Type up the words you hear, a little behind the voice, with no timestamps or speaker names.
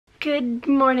Good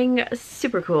morning,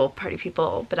 super cool party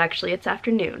people, but actually it's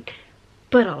afternoon,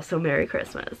 but also Merry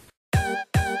Christmas.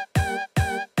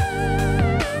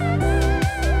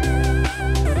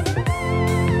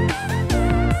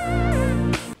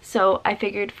 So I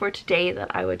figured for today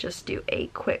that I would just do a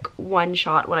quick one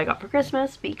shot what I got for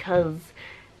Christmas because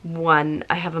one,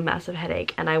 I have a massive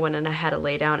headache and I went and I had a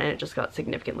lay down and it just got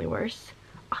significantly worse.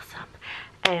 Awesome.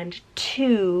 And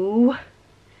two,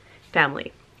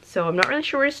 family. So I'm not really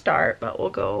sure where to start, but we'll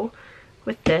go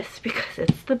with this because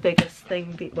it's the biggest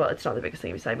thing, well, it's not the biggest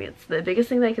thing beside me, it's the biggest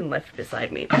thing that I can lift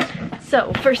beside me.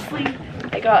 So firstly,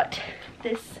 I got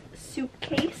this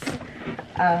suitcase.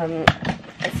 I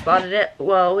spotted it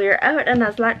while we were out and I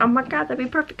was like, oh my god, that'd be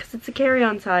perfect because it's a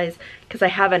carry-on size, because I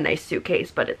have a nice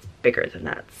suitcase, but it's bigger than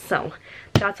that, so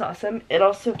that's awesome. It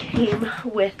also came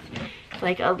with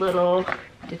like a little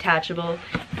detachable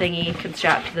thingy, can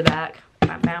strap to the back.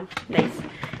 Bam, bam. Nice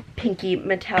pinky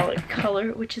metallic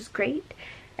color, which is great.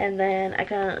 And then I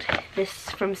got this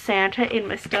from Santa in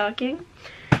my stocking.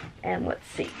 And let's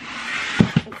see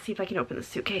if I can open the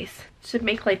suitcase. Should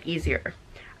make life easier.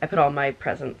 I put all my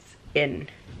presents in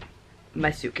my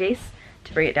suitcase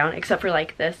to bring it down, except for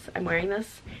like this. I'm wearing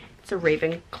this. It's a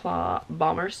Ravenclaw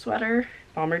bomber sweater,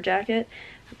 bomber jacket,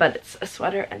 but it's a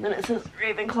sweater and then it says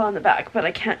Ravenclaw on the back, but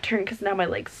I can't turn because now my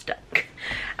leg's stuck.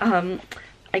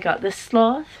 I got this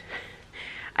sloth.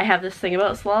 I have this thing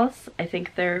about sloths. I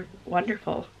think they're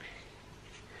wonderful.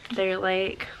 They're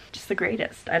like just the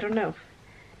greatest. I don't know.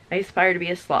 I aspire to be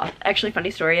a sloth. Actually,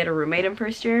 funny story, I had a roommate in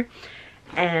first year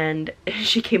and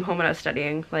she came home when I was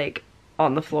studying, like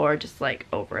on the floor, just like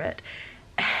over it.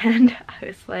 And I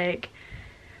was like,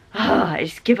 oh, I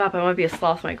just give up. I want to be a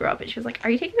sloth when I grow up. And she was like, are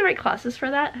you taking the right classes for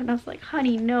that? And I was like,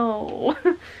 honey, no.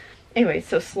 Anyway,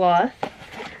 so sloth.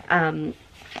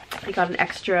 I got an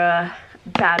extra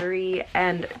battery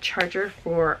and charger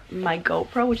for my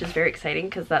GoPro, which is very exciting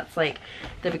because that's like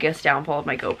the biggest downfall of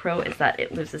my GoPro is that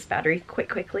it loses battery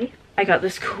quickly. I got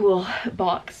this cool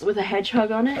box with a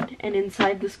hedgehog on it, and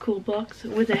inside this cool box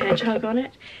with a hedgehog on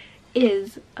it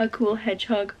is a cool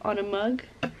hedgehog on a mug.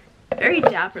 Very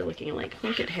dapper looking, like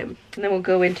look at him. And then we'll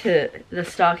go into the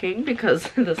stocking because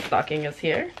the stocking is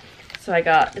here. So I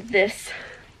got this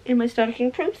in my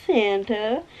stocking from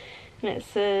Santa. And it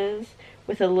says,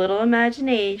 with a little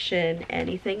imagination,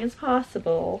 anything is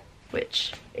possible,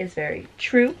 which is very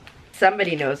true.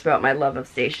 Somebody knows about my love of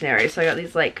stationery, so I got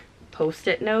these like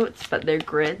post-it notes, but they're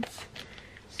grids.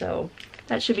 So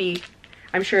that should be,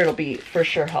 I'm sure it'll be for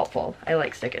sure helpful. I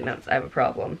like stick-it notes, I have a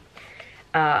problem.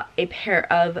 A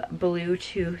pair of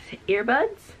Bluetooth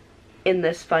earbuds in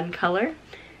this fun color.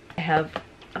 I have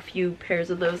a few pairs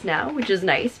of those now, which is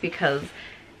nice because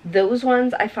those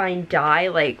ones I find die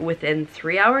like within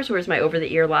 3 hours, whereas my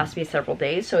over-the-ear lasts me several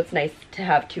days, so it's nice to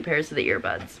have 2 pairs of the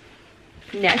earbuds.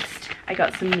 Next, I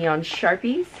got some neon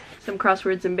Sharpies, some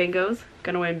crosswords and bingos.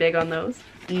 Gonna win big on those.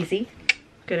 Easy.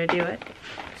 Gonna do it.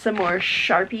 Some more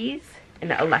Sharpies,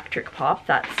 an electric pop,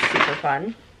 that's super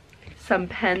fun. Some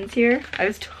pens here. I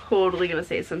was totally gonna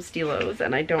say some stilos,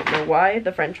 and I don't know why,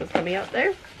 the French was coming out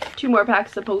there. 2 more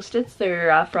packs of Post-its,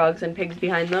 they're frogs and pigs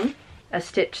behind them. A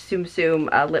Stitch Tsum Tsum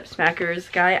lip smackers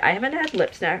guy. I haven't had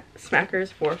lip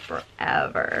smackers for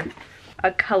forever.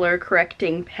 A color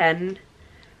correcting pen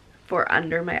for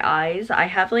under my eyes. I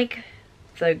have like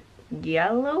the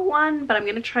yellow one, but I'm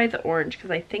gonna try the orange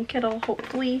because I think it'll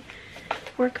hopefully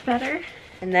work better.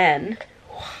 And then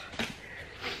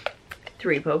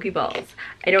 3 Pokeballs.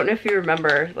 I don't know if you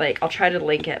remember, like I'll try to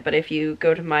link it, but if you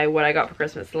go to my what I got for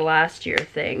Christmas last year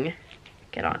thing,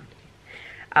 get on.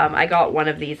 I got one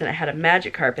of these and it had a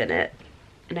Magikarp in it,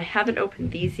 and I haven't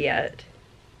opened these yet,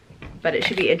 but it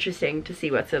should be interesting to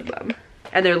see what's in them.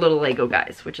 And they're little Lego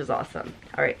guys, which is awesome.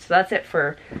 Alright, so that's it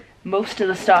for most of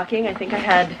the stocking. I think I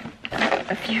had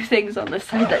a few things on this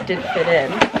side that didn't fit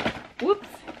in. Whoops.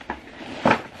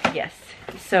 Yes,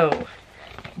 so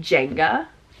Jenga,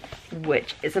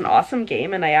 which is an awesome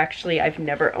game, and I've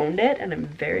never owned it, and I'm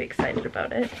very excited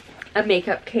about it. A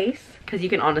makeup case, because you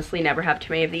can honestly never have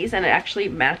too many of these, and it actually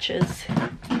matches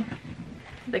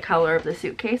the color of the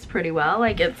suitcase pretty well.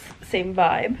 Like it's same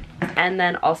vibe. And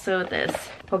then also this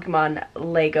Pokemon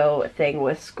Lego thing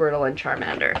with Squirtle and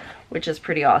Charmander, which is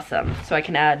pretty awesome. So I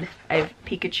have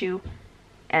Pikachu,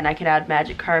 and I can add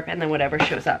Magikarp, and then whatever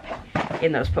shows up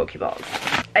in those Pokeballs.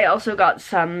 I also got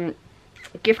some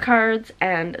gift cards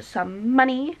and some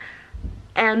money,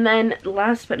 and then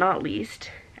last but not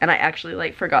least, and I actually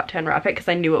like forgot to unwrap it because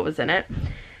I knew what was in it,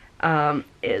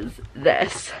 is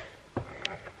this.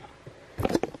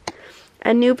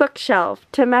 a new bookshelf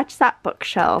to match that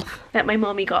bookshelf that my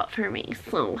mommy got for me.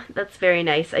 So that's very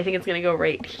nice. I think it's gonna go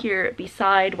right here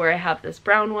beside where I have this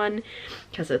brown one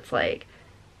because it's like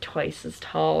twice as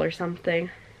tall or something.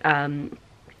 And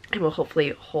will hopefully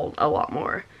hold a lot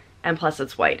more. And plus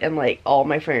it's white, and like all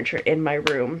my furniture in my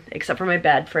room, except for my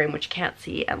bed frame, which you can't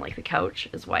see, and like the couch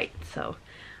is white, so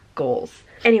goals.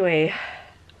 Anyway,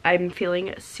 I'm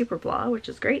feeling super blah, which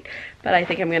is great, but I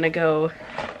think I'm gonna go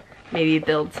maybe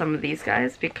build some of these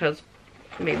guys because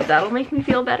maybe that'll make me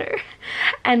feel better.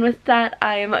 And with that,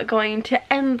 I'm going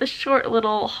to end the short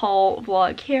little haul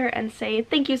vlog here and say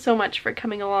thank you so much for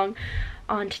coming along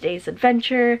on today's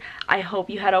adventure. I hope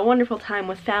you had a wonderful time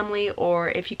with family, or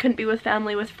if you couldn't be with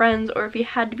family, with friends, or if you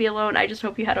had to be alone, I just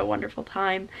hope you had a wonderful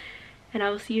time. And I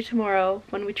will see you tomorrow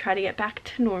when we try to get back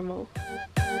to normal.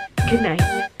 Good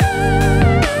night.